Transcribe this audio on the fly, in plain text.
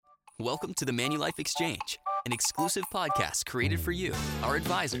Welcome to the Manulife Exchange, an exclusive podcast created for you, our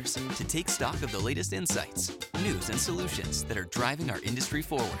advisors, to take stock of the latest insights, news, and solutions that are driving our industry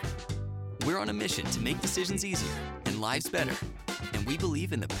forward. We're on a mission to make decisions easier and lives better, and we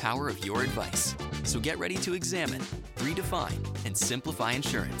believe in the power of your advice. So get ready to examine, redefine, and simplify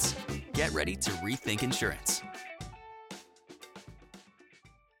insurance. Get ready to rethink insurance.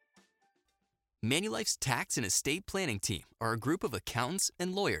 Manulife's tax and estate planning team are a group of accountants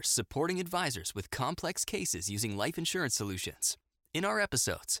and lawyers supporting advisors with complex cases using life insurance solutions. In our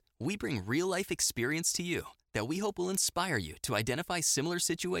episodes, we bring real-life experience to you that we hope will inspire you to identify similar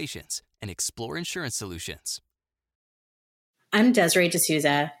situations and explore insurance solutions. I'm Desiree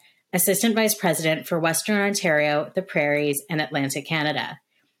D'Souza, Assistant Vice President for Western Ontario, the Prairies, and Atlantic Canada.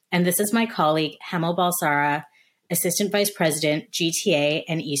 And this is my colleague, Hemal Balsara, Assistant Vice President, GTA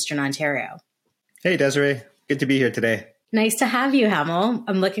and Eastern Ontario. Hey, Desiree. Good to be here today. Nice to have you, Hemal.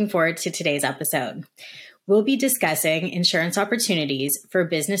 I'm looking forward to today's episode. We'll be discussing insurance opportunities for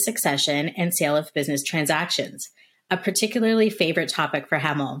business succession and sale of business transactions, a particularly favorite topic for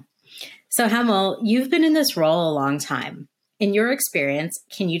Hemal. So, Hemal, you've been in this role a long time. In your experience,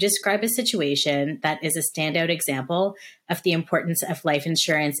 can you describe a situation that is a standout example of the importance of life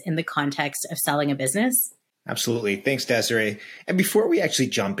insurance in the context of selling a business? Absolutely. Thanks, Desiree. And before we actually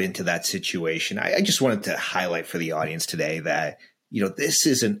jump into that situation, I just wanted to highlight for the audience today that, this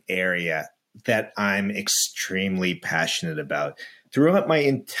is an area that I'm extremely passionate about. Throughout my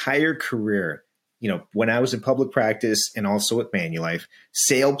entire career, when I was in public practice and also at Manulife,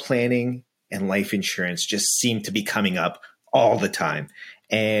 sale planning and life insurance just seemed to be coming up all the time.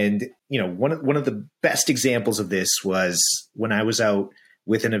 And, one of the best examples of this was when I was out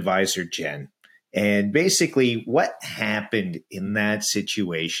with an advisor, Jen. And basically what happened in that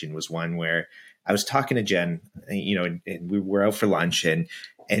situation was one where I was talking to Jen, and we were out for lunch and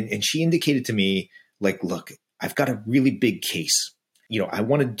she indicated to me, like, look, I've got a really big case. I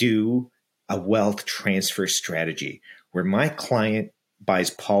want to do a wealth transfer strategy where my client buys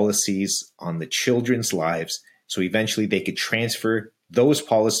policies on the children's lives. So eventually they could transfer those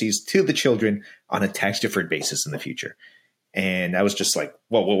policies to the children on a tax-deferred basis in the future. And I was just like,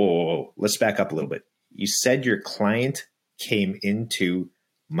 whoa. Let's back up a little bit. You said your client came into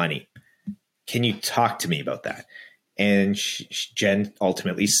money. Can you talk to me about that? And Jen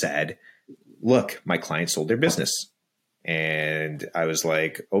ultimately said, look, my client sold their business. And I was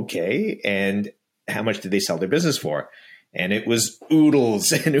like, okay. And how much did they sell their business for? And it was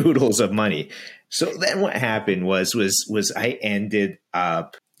oodles and oodles of money. So then what happened was I ended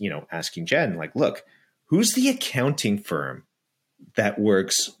up, asking Jen, like, look, who's the accounting firm that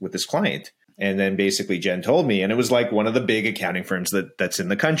works with this client? And then basically Jen told me, and it was like one of the big accounting firms that's in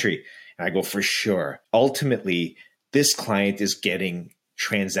the country. And I go, for sure. Ultimately, this client is getting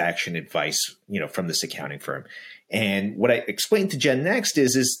transaction advice, from this accounting firm. And what I explained to Jen next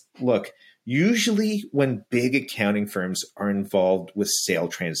is look, usually when big accounting firms are involved with sale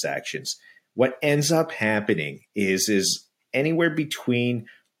transactions, what ends up happening is anywhere between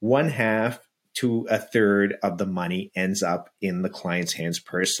 1/2 to 1/3 of the money ends up in the client's hands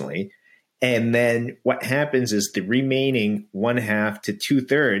personally. And then what happens is the remaining 1/2 to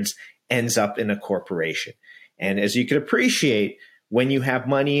 2/3 ends up in a corporation. And as you can appreciate, when you have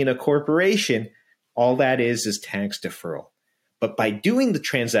money in a corporation, all that is tax deferral. But by doing the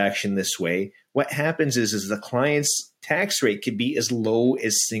transaction this way, what happens is the client's tax rate could be as low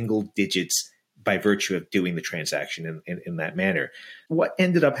as single digits by virtue of doing the transaction in that manner. What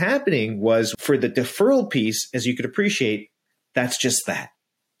ended up happening was for the deferral piece, as you could appreciate, that's just that,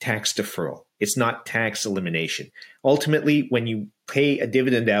 tax deferral. It's not tax elimination. Ultimately, when you pay a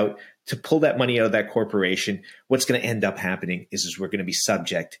dividend out to pull that money out of that corporation, what's going to end up happening is we're going to be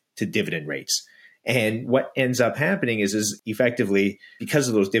subject to dividend rates. And what ends up happening is effectively, because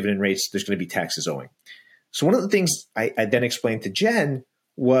of those dividend rates, there's going to be taxes owing. So one of the things I then explained to Jen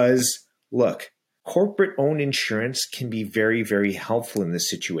was, look, corporate-owned insurance can be very, very helpful in this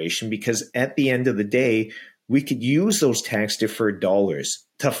situation because at the end of the day, we could use those tax-deferred dollars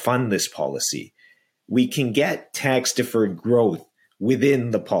to fund this policy. We can get tax-deferred growth within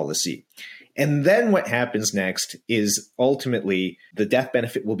the policy. And then what happens next is ultimately the death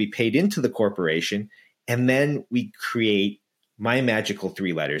benefit will be paid into the corporation, and then we create my magical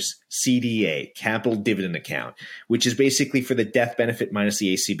 3 letters, CDA, Capital Dividend Account, which is basically for the death benefit minus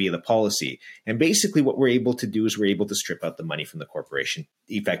the ACB of the policy. And basically what we're able to do is we're able to strip out the money from the corporation,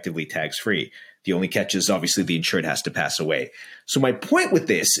 effectively tax-free. The only catch is obviously the insured has to pass away. So my point with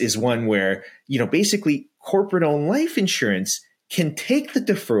this is one where, basically corporate-owned life insurance can take the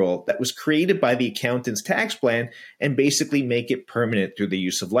deferral that was created by the accountant's tax plan and basically make it permanent through the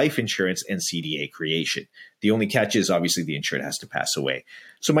use of life insurance and CDA creation. The only catch is obviously the insured has to pass away.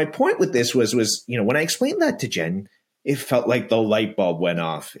 So my point with this was, when I explained that to Jen, it felt like the light bulb went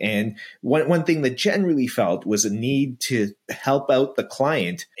off. And one thing that Jen really felt was a need to help out the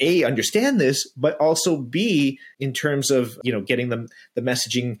client, A, understand this, but also B, in terms of, getting them the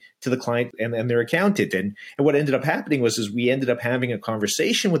messaging to the client and their accountant. And what ended up happening was we ended up having a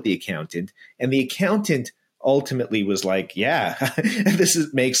conversation with the accountant, and the accountant ultimately was like, yeah,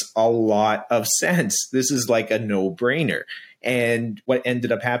 makes a lot of sense. This is like a no-brainer. And what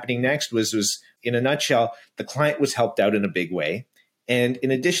ended up happening next was in a nutshell, the client was helped out in a big way. And in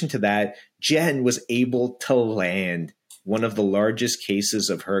addition to that, Jen was able to land one of the largest cases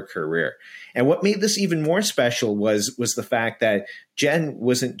of her career. And what made this even more special was the fact that Jen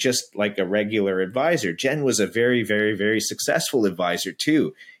wasn't just like a regular advisor. Jen was a very, very, very successful advisor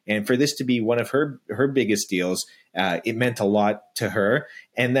too. And for this to be one of her biggest deals, it meant a lot to her.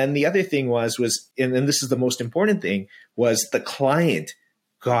 And then the other thing was, and this is the most important thing, was the client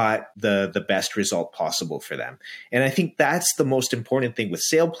got the best result possible for them. And I think that's the most important thing with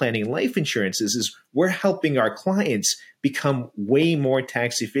sale planning and life insurance is we're helping our clients become way more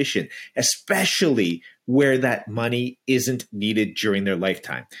tax efficient, especially where that money isn't needed during their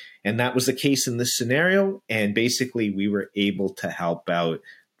lifetime. And that was the case in this scenario. And basically we were able to help out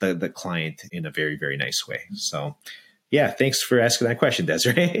the client in a very, very nice way. So yeah, thanks for asking that question,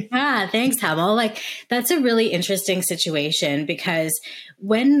 Desiree. Yeah, thanks, Hamel. That's a really interesting situation because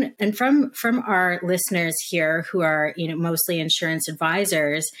from our listeners here who are, mostly insurance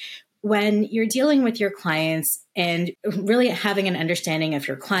advisors, when you're dealing with your clients and really having an understanding of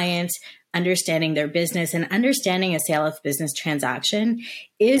your client, understanding their business and understanding a sale of business transaction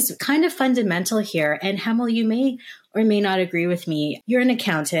is kind of fundamental here. And Hamel, you may or may not agree with me. You're an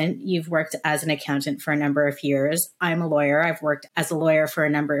accountant. You've worked as an accountant for a number of years. I'm a lawyer. I've worked as a lawyer for a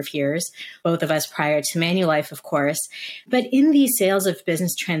number of years, both of us prior to Manulife, of course. But in these sales of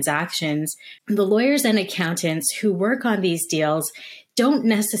business transactions, the lawyers and accountants who work on these deals don't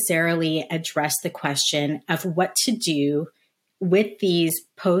necessarily address the question of what to do with these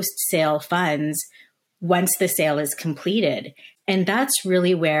post-sale funds once the sale is completed. And that's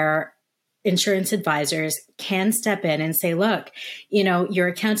really where insurance advisors can step in and say, look, your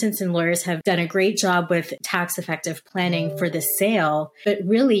accountants and lawyers have done a great job with tax effective planning for the sale. But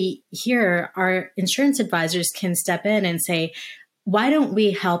really here, our insurance advisors can step in and say, why don't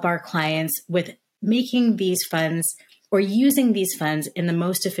we help our clients with making these funds or using these funds in the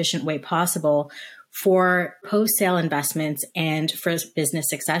most efficient way possible for post-sale investments and for business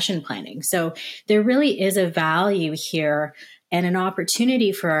succession planning. So there really is a value here and an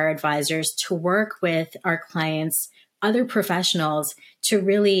opportunity for our advisors to work with our clients, other professionals, to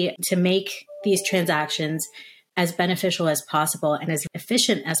make these transactions as beneficial as possible and as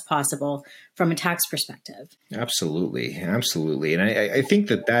efficient as possible from a tax perspective. Absolutely. Absolutely. And I think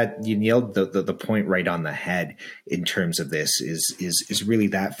that you nailed the point right on the head in terms of this is really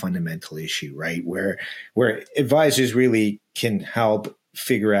that fundamental issue, right? Where advisors really can help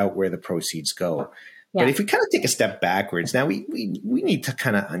figure out where the proceeds go. Yeah. But if we kind of take a step backwards, now we need to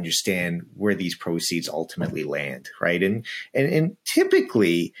kind of understand where these proceeds ultimately land, right? And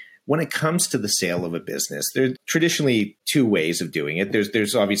typically, when it comes to the sale of a business, there's traditionally two ways of doing it.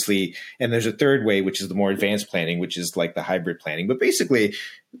 There's obviously, and there's a third way, which is the more advanced planning, which is like the hybrid planning. But basically,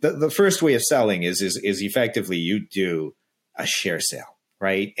 the first way of selling is effectively you do a share sale,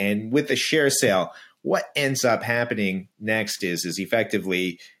 right? And with a share sale, what ends up happening next is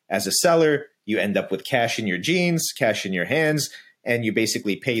effectively, as a seller, you end up with cash in your jeans, cash in your hands, and you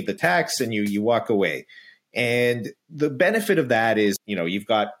basically pay the tax and you walk away. And the benefit of that is, you've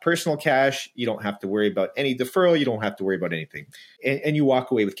got personal cash. You don't have to worry about any deferral. You don't have to worry about anything. And you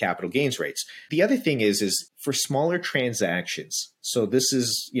walk away with capital gains rates. The other thing is for smaller transactions. So this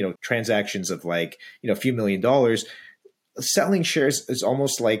is, transactions of like, a few $1 million. Selling shares is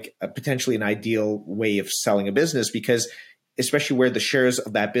almost like potentially an ideal way of selling a business because especially where the shares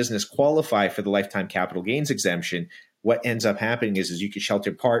of that business qualify for the lifetime capital gains exemption, what ends up happening is you can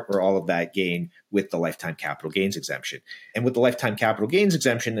shelter part or all of that gain with the lifetime capital gains exemption. And with the lifetime capital gains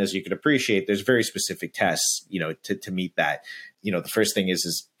exemption, as you can appreciate, there's very specific tests, to meet that. the first thing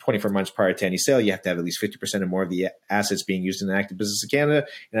is 24 months prior to any sale, you have to have at least 50% or more of the assets being used in an active business of Canada.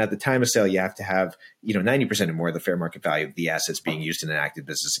 And at the time of sale, you have to have, 90% or more of the fair market value of the assets being used in an active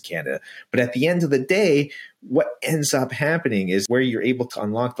business of Canada. But at the end of the day, what ends up happening is where you're able to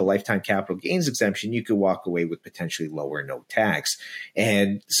unlock the lifetime capital gains exemption, you could walk away with potentially lower or no tax.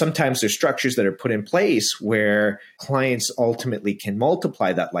 And sometimes there's structures that are put in place where clients ultimately can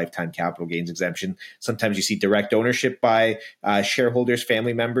multiply that lifetime capital gains exemption. Sometimes you see direct ownership by shareholders,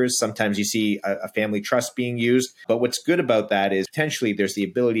 family members. Sometimes you see a family trust being used. But what's good about that is potentially there's the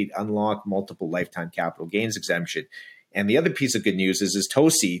ability to unlock multiple lifetime capital gains exemption. And the other piece of good news is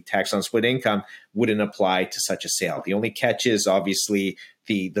TOSI, tax on split income, wouldn't apply to such a sale. The only catch is obviously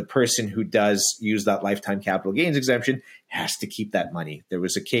the person who does use that lifetime capital gains exemption has to keep that money. There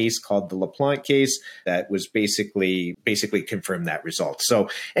was a case called the LaPlante case that was basically confirmed that result. So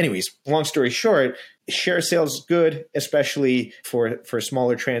anyways, long story short, share sales is good, especially for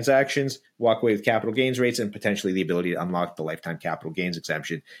smaller transactions, walk away with capital gains rates, and potentially the ability to unlock the lifetime capital gains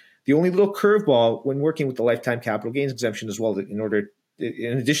exemption. The only little curveball when working with the lifetime capital gains exemption as well,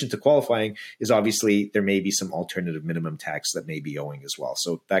 in addition to qualifying, is obviously there may be some alternative minimum tax that may be owing as well.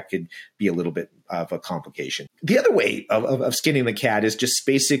 So that could be a little bit of a complication. The other way of skinning the cat is just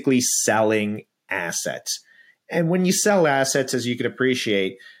basically selling assets. And when you sell assets, as you can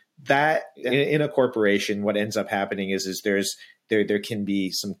appreciate, that in a corporation, what ends up happening is there can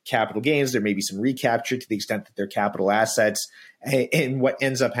be some capital gains. There may be some recapture to the extent that they're capital assets. And what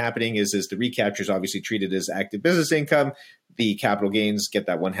ends up happening is the recapture is obviously treated as active business income. The capital gains get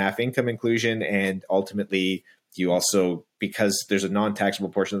that 1/2 income inclusion. And ultimately, you also, because there's a non-taxable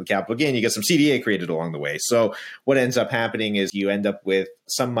portion of the capital gain, you get some CDA created along the way. So what ends up happening is you end up with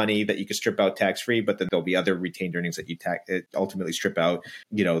some money that you can strip out tax-free, but then there'll be other retained earnings that you ultimately strip out,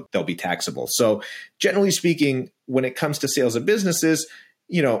 they'll be taxable. So generally speaking, when it comes to sales of businesses,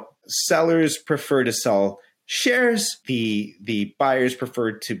 sellers prefer to sell shares. The buyers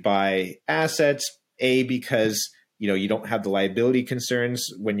prefer to buy assets, because you don't have the liability concerns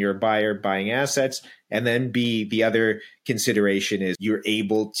when you're a buyer buying assets. And then B, the other consideration is you're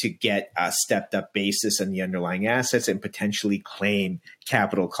able to get a stepped up basis on the underlying assets and potentially claim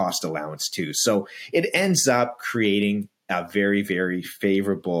capital cost allowance too. So it ends up creating a very, very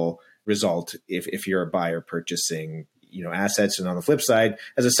favorable result if you're a buyer purchasing assets. And on the flip side,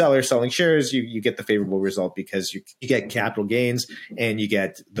 as a seller selling shares, you get the favorable result because you get capital gains and you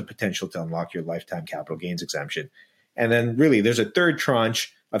get the potential to unlock your lifetime capital gains exemption. And then really there's a third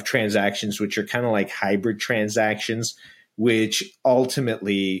tranche of transactions, which are kind of like hybrid transactions, which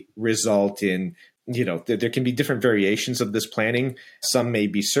ultimately result in, there can be different variations of this planning. Some may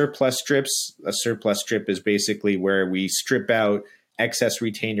be surplus strips. A surplus strip is basically where we strip out excess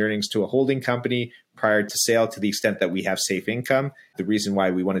retained earnings to a holding company prior to sale to the extent that we have safe income. The reason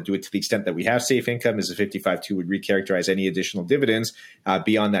why we want to do it to the extent that we have safe income is the 55-2 would recharacterize any additional dividends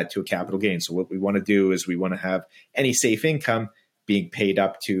beyond that to a capital gain. So what we want to do is we want to have any safe income being paid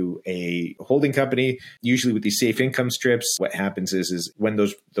up to a holding company. Usually with these safe income strips, what happens is when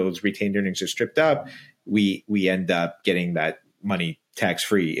those retained earnings are stripped up, we end up getting that money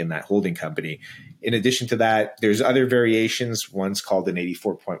tax-free in that holding company. In addition to that, there's other variations. One's called an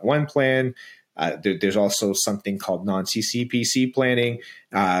 84.1 plan. There's also something called non-CCPC planning,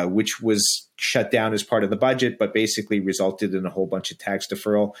 which was shut down as part of the budget, but basically resulted in a whole bunch of tax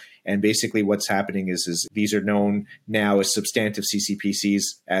deferral. And basically what's happening is these are known now as substantive CCPCs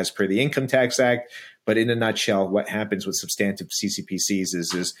as per the Income Tax Act. But in a nutshell, what happens with substantive CCPCs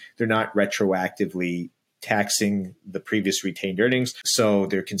is they're not retroactively taxing the previous retained earnings. So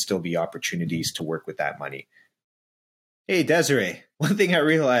there can still be opportunities to work with that money. Hey, Desiree, one thing I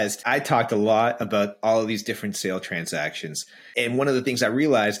realized, I talked a lot about all of these different sale transactions. And one of the things I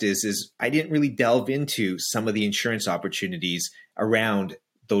realized is I didn't really delve into some of the insurance opportunities around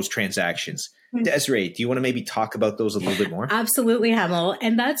those transactions. Desiree, do you want to maybe talk about those a little bit more? Absolutely, Hamel.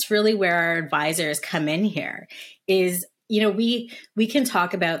 And that's really where our advisors come in here is, we can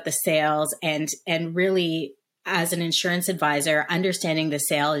talk about the sales and really as an insurance advisor, understanding the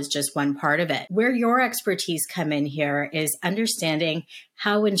sale is just one part of it. Where your expertise come in here is understanding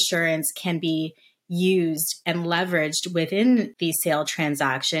how insurance can be used and leveraged within these sale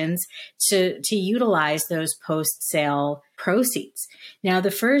transactions to utilize those post-sale proceeds. Now, the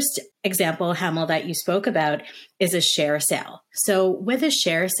first example, Hamel, that you spoke about is a share sale. So with a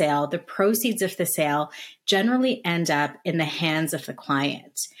share sale, the proceeds of the sale generally end up in the hands of the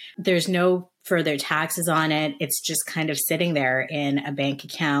client. There's no further taxes on it. It's just kind of sitting there in a bank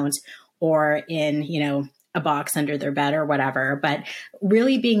account or in, a box under their bed or whatever, but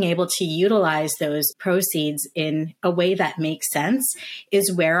really being able to utilize those proceeds in a way that makes sense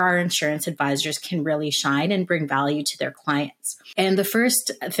is where our insurance advisors can really shine and bring value to their clients. And the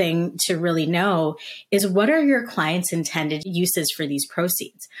first thing to really know is, what are your clients' intended uses for these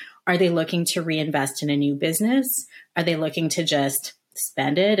proceeds? Are they looking to reinvest in a new business? Are they looking to just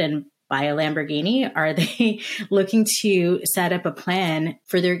spend it and buy a Lamborghini? Are they looking to set up a plan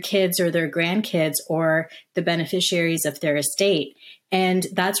for their kids or their grandkids or the beneficiaries of their estate? And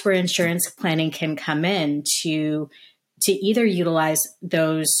that's where insurance planning can come in to either utilize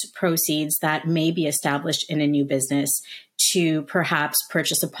those proceeds that may be established in a new business to perhaps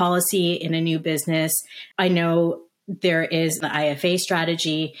purchase a policy in a new business. I know there is the IFA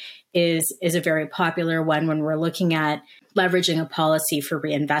strategy is a very popular one when we're looking at leveraging a policy for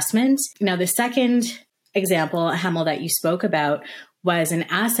reinvestment. Now, the second example, Hamel, that you spoke about was an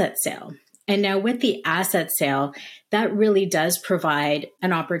asset sale. And now with the asset sale, that really does provide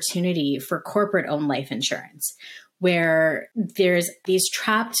an opportunity for corporate-owned life insurance, where there's these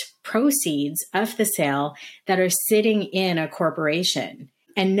trapped proceeds of the sale that are sitting in a corporation.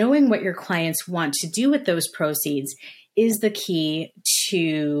 And knowing what your clients want to do with those proceeds is the key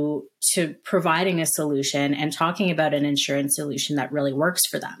to providing a solution and talking about an insurance solution that really works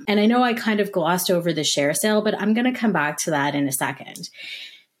for them. And I know I kind of glossed over the share sale, but I'm going to come back to that in a second.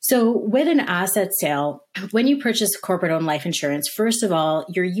 So with an asset sale, when you purchase corporate-owned life insurance, first of all,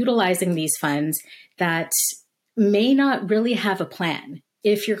 you're utilizing these funds that may not really have a plan.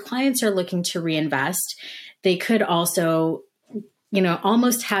 If your clients are looking to reinvest, they could also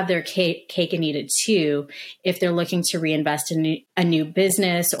almost have their cake and eat it too, if they're looking to reinvest in a new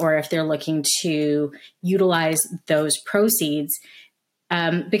business or if they're looking to utilize those proceeds.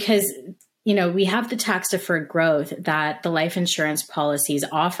 Because, we have the tax deferred growth that the life insurance policies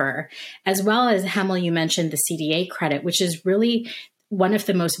offer, as well as, Hamel, you mentioned the CDA credit, which is really one of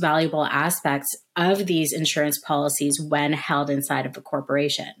the most valuable aspects of these insurance policies when held inside of a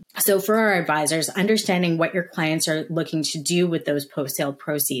corporation. So for our advisors, understanding what your clients are looking to do with those post-sale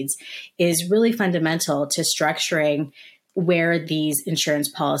proceeds is really fundamental to structuring where these insurance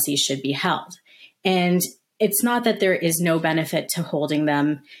policies should be held. And it's not that there is no benefit to holding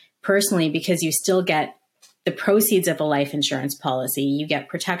them personally, because you still get the proceeds of a life insurance policy. You get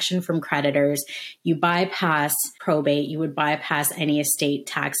protection from creditors. You bypass probate. You would bypass any estate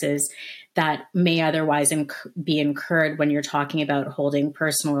taxes that may otherwise be incurred when you're talking about holding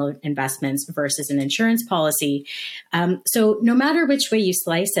personal investments versus an insurance policy. So no matter which way you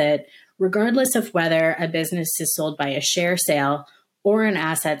slice it, regardless of whether a business is sold by a share sale or an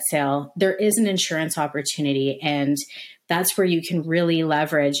asset sale, there is an insurance opportunity. And that's where you can really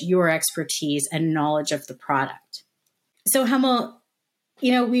leverage your expertise and knowledge of the product. So Hamel,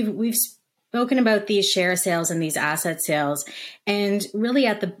 we've spoken about these share sales and these asset sales, and really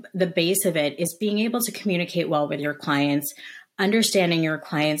at the base of it is being able to communicate well with your clients, understanding your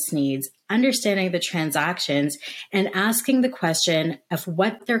clients' needs, understanding the transactions, and asking the question of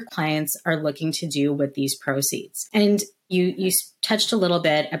what their clients are looking to do with these proceeds. And you touched a little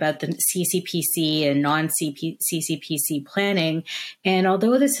bit about the CCPC and non-CCPC planning. And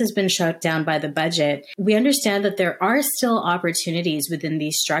although this has been shut down by the budget, we understand that there are still opportunities within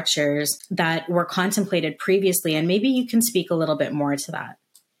these structures that were contemplated previously. And maybe you can speak a little bit more to that.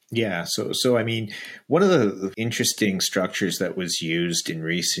 Yeah. So I mean, one of the interesting structures that was used in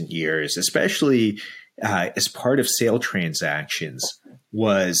recent years, especially as part of sale transactions,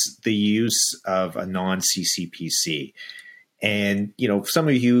 was the use of a non-CCPC. And, some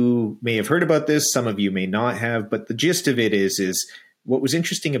of you may have heard about this, some of you may not have, but the gist of it is what was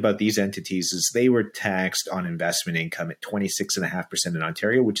interesting about these entities is they were taxed on investment income at 26.5% in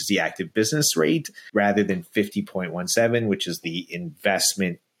Ontario, which is the active business rate, rather than 50.17, which is the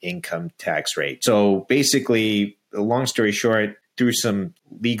investment income tax rate. So basically, long story short, through some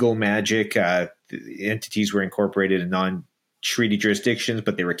legal magic, the entities were incorporated in non-treaty jurisdictions,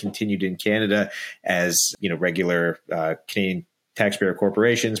 but they were continued in Canada as regular Canadian taxpayer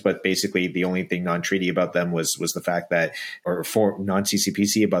corporations. But basically, the only thing non-treaty about them was the fact that, or for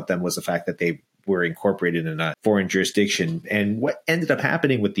non-CCPC about them was the fact that they were incorporated in a foreign jurisdiction. And what ended up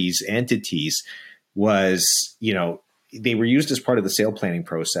happening with these entities was, they were used as part of the sale planning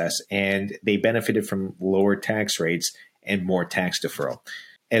process, and they benefited from lower tax rates and more tax deferral.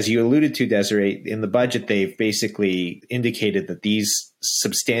 As you alluded to, Desiree, in the budget, they've basically indicated that these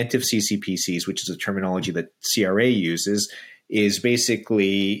substantive CCPCs, which is a terminology that CRA uses, is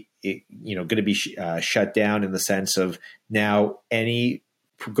basically going to be shut down in the sense of now any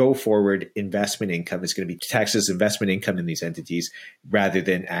go forward investment income is going to be taxed as investment income in these entities rather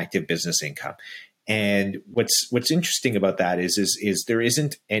than active business income. And what's interesting about that is there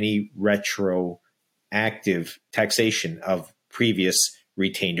isn't any retroactive taxation of previous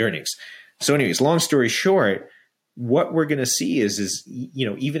retained earnings. So anyways, long story short, what we're going to see is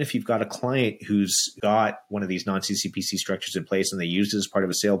even if you've got a client who's got one of these non-CCPC structures in place and they use it as part of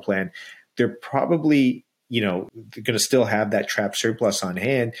a sale plan, they're probably they're going to still have that trapped surplus on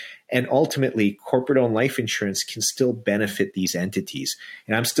hand. And ultimately, corporate-owned life insurance can still benefit these entities.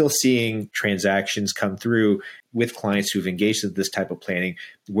 And I'm still seeing transactions come through with clients who've engaged in this type of planning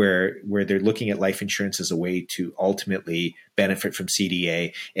where they're looking at life insurance as a way to ultimately benefit from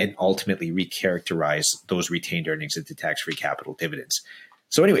CDA and ultimately recharacterize those retained earnings into tax-free capital dividends.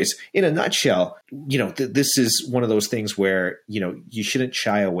 So anyways, in a nutshell, this is one of those things where, you shouldn't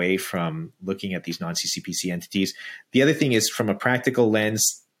shy away from looking at these non-CCPC entities. The other thing is, from a practical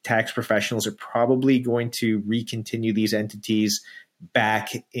lens, tax professionals are probably going to recontinue these entities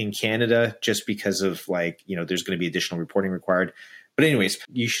back in Canada just because of there's going to be additional reporting required. But anyways,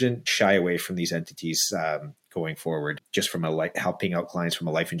 you shouldn't shy away from these entities going forward, just from helping out clients from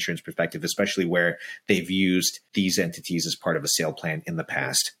a life insurance perspective, especially where they've used these entities as part of a sale plan in the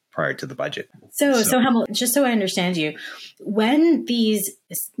past prior to the budget. So Hamel, just so I understand you, when these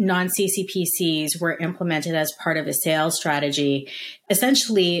non-CCPCs were implemented as part of a sales strategy,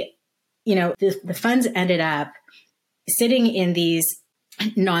 essentially, the funds ended up sitting in these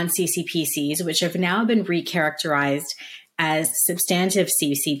non-CCPCs, which have now been recharacterized as substantive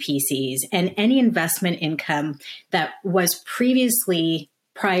CCPCs, and any investment income that was previously,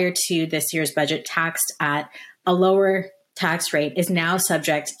 prior to this year's budget, taxed at a lower tax rate is now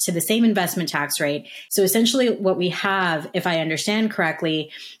subject to the same investment tax rate. So essentially what we have, if I understand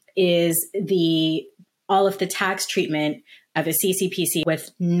correctly, is all of the tax treatment of a CCPC with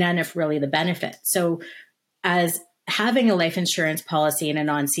none of really the benefit. So as having a life insurance policy in a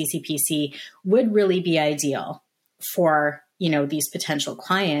non-CCPC would really be ideal for these potential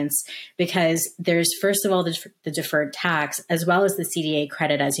clients, because there's, first of all, the deferred tax, as well as the CDA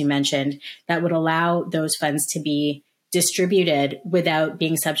credit, as you mentioned, that would allow those funds to be distributed without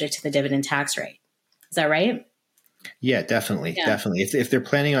being subject to the dividend tax rate. Is that right? Yeah, definitely. Yeah. Definitely. If they're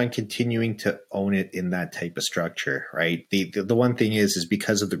planning on continuing to own it in that type of structure, right? The one thing is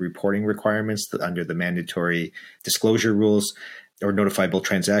because of the reporting requirements under the mandatory disclosure rules or notifiable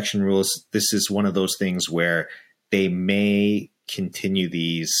transaction rules, this is one of those things where they may continue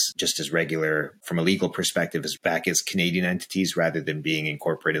these just as regular from a legal perspective as Canadian entities rather than being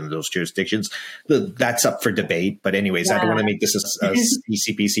incorporated in those jurisdictions. That's up for debate. But anyways, yeah. I don't want to make this a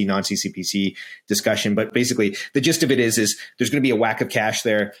CCPC, non-CCPC discussion. But basically, the gist of it is there's going to be a whack of cash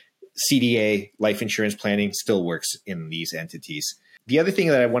there. CDA, life insurance planning, still works in these entities. The other thing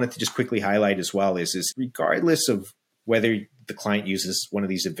that I wanted to just quickly highlight as well is regardless of whether the client uses one of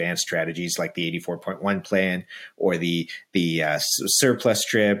these advanced strategies like the 84.1 plan or the surplus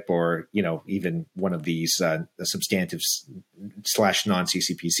strip, or even one of these substantive /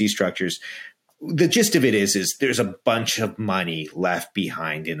 non-CCPC structures, the gist of it is there's a bunch of money left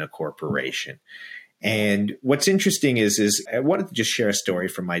behind in a corporation. And what's interesting is I wanted to just share a story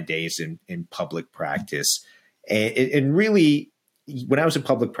from my days in public practice, and really. When I was in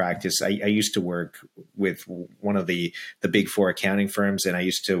public practice, I used to work with one of the big four accounting firms, and I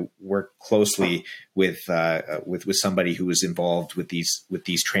used to work closely with somebody who was involved with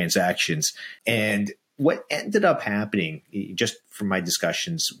these transactions. And what ended up happening, just from my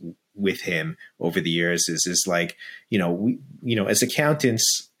discussions with him over the years, is as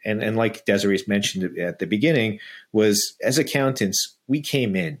accountants, and like Desiree mentioned at the beginning, was as accountants, we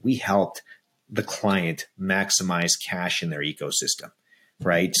came in, we helped the client maximize cash in their ecosystem,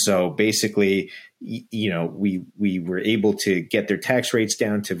 right? So basically, we were able to get their tax rates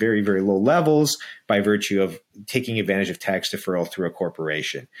down to very, very low levels by virtue of taking advantage of tax deferral through a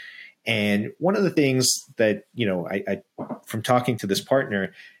corporation. And one of the things that, I from talking to this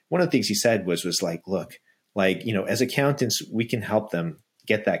partner, one of the things he said was look, as accountants, we can help them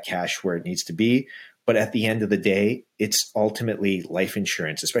get that cash where it needs to be. But at the end of the day, it's ultimately life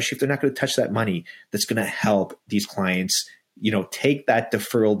insurance, especially if they're not going to touch that money, that's going to help these clients, take that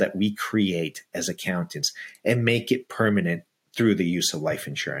deferral that we create as accountants and make it permanent through the use of life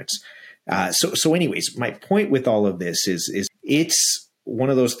insurance. So anyways, my point with all of this is it's one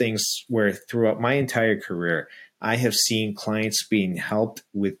of those things where throughout my entire career, I have seen clients being helped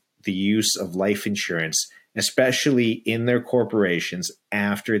with the use of life insurance, especially in their corporations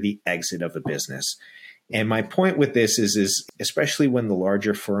after the exit of a business. And my point with this is especially when the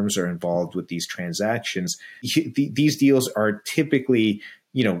larger firms are involved with these transactions, these deals are typically,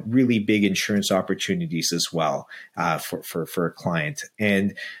 really big insurance opportunities as well for a client.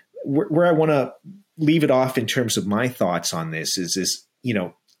 And where I want to leave it off in terms of my thoughts on this is,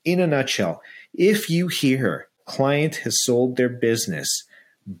 in a nutshell, if you hear client has sold their business,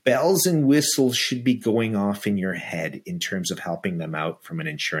 bells and whistles should be going off in your head in terms of helping them out from an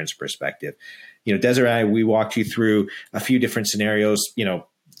insurance perspective. Desiree, we walked you through a few different scenarios.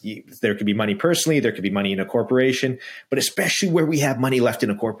 There could be money personally, there could be money in a corporation, but especially where we have money left in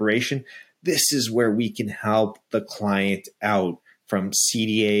a corporation, this is where we can help the client out from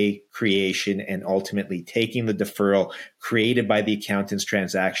CDA creation and ultimately taking the deferral created by the accountant's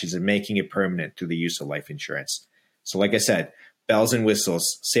transactions and making it permanent through the use of life insurance. So like I said, bells and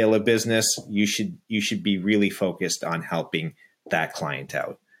whistles, sale of business, you should be really focused on helping that client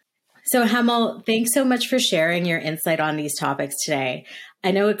out. So Hemal, thanks so much for sharing your insight on these topics today.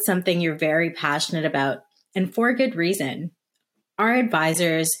 I know it's something you're very passionate about, and for a good reason. Our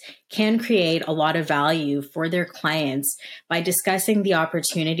advisors can create a lot of value for their clients by discussing the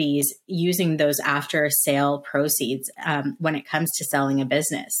opportunities using those after sale proceeds when it comes to selling a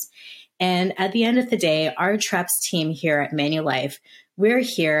business. And at the end of the day, our TREPS team here at Manulife, we're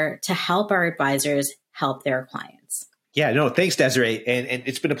here to help our advisors help their clients. Yeah, no, thanks, Desiree. And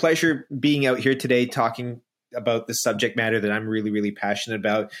it's been a pleasure being out here today talking about the subject matter that I'm really, really passionate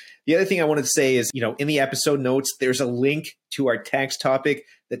about. The other thing I wanted to say is, in the episode notes, there's a link to our tax topic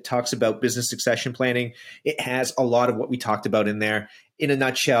that talks about business succession planning. It has a lot of what we talked about in there. In a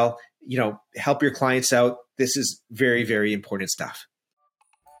nutshell, help your clients out. This is very, very important stuff.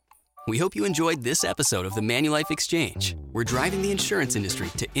 We hope you enjoyed this episode of the Manulife Exchange. We're driving the insurance industry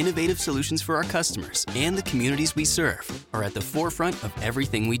to innovative solutions for our customers, and the communities we serve are at the forefront of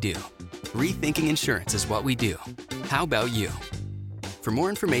everything we do. Rethinking insurance is what we do. How about you? For more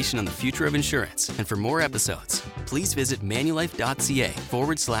information on the future of insurance and for more episodes, please visit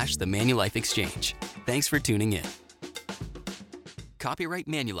manulife.ca/the Manulife Exchange. Thanks for tuning in. Copyright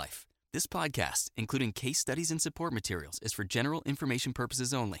Manulife. This podcast, including case studies and support materials, is for general information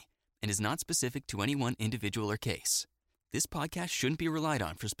purposes only and is not specific to any one individual or case. This podcast shouldn't be relied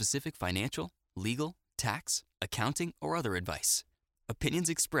on for specific financial, legal, tax, accounting, or other advice. Opinions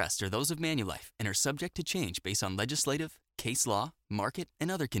expressed are those of Manulife and are subject to change based on legislative, case law, market,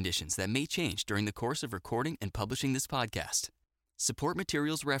 and other conditions that may change during the course of recording and publishing this podcast. Support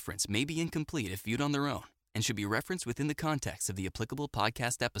materials referenced may be incomplete if viewed on their own and should be referenced within the context of the applicable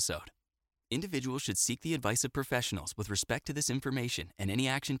podcast episode. Individuals should seek the advice of professionals with respect to this information and any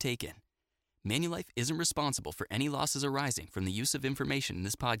action taken. Manulife isn't responsible for any losses arising from the use of information in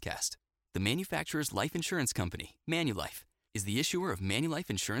this podcast. The manufacturer's life insurance company, Manulife, is the issuer of Manulife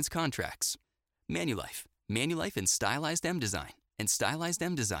insurance contracts. Manulife and Stylized M Design and Stylized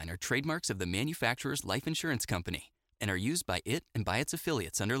M Design are trademarks of the manufacturer's life insurance company and are used by it and by its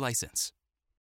affiliates under license.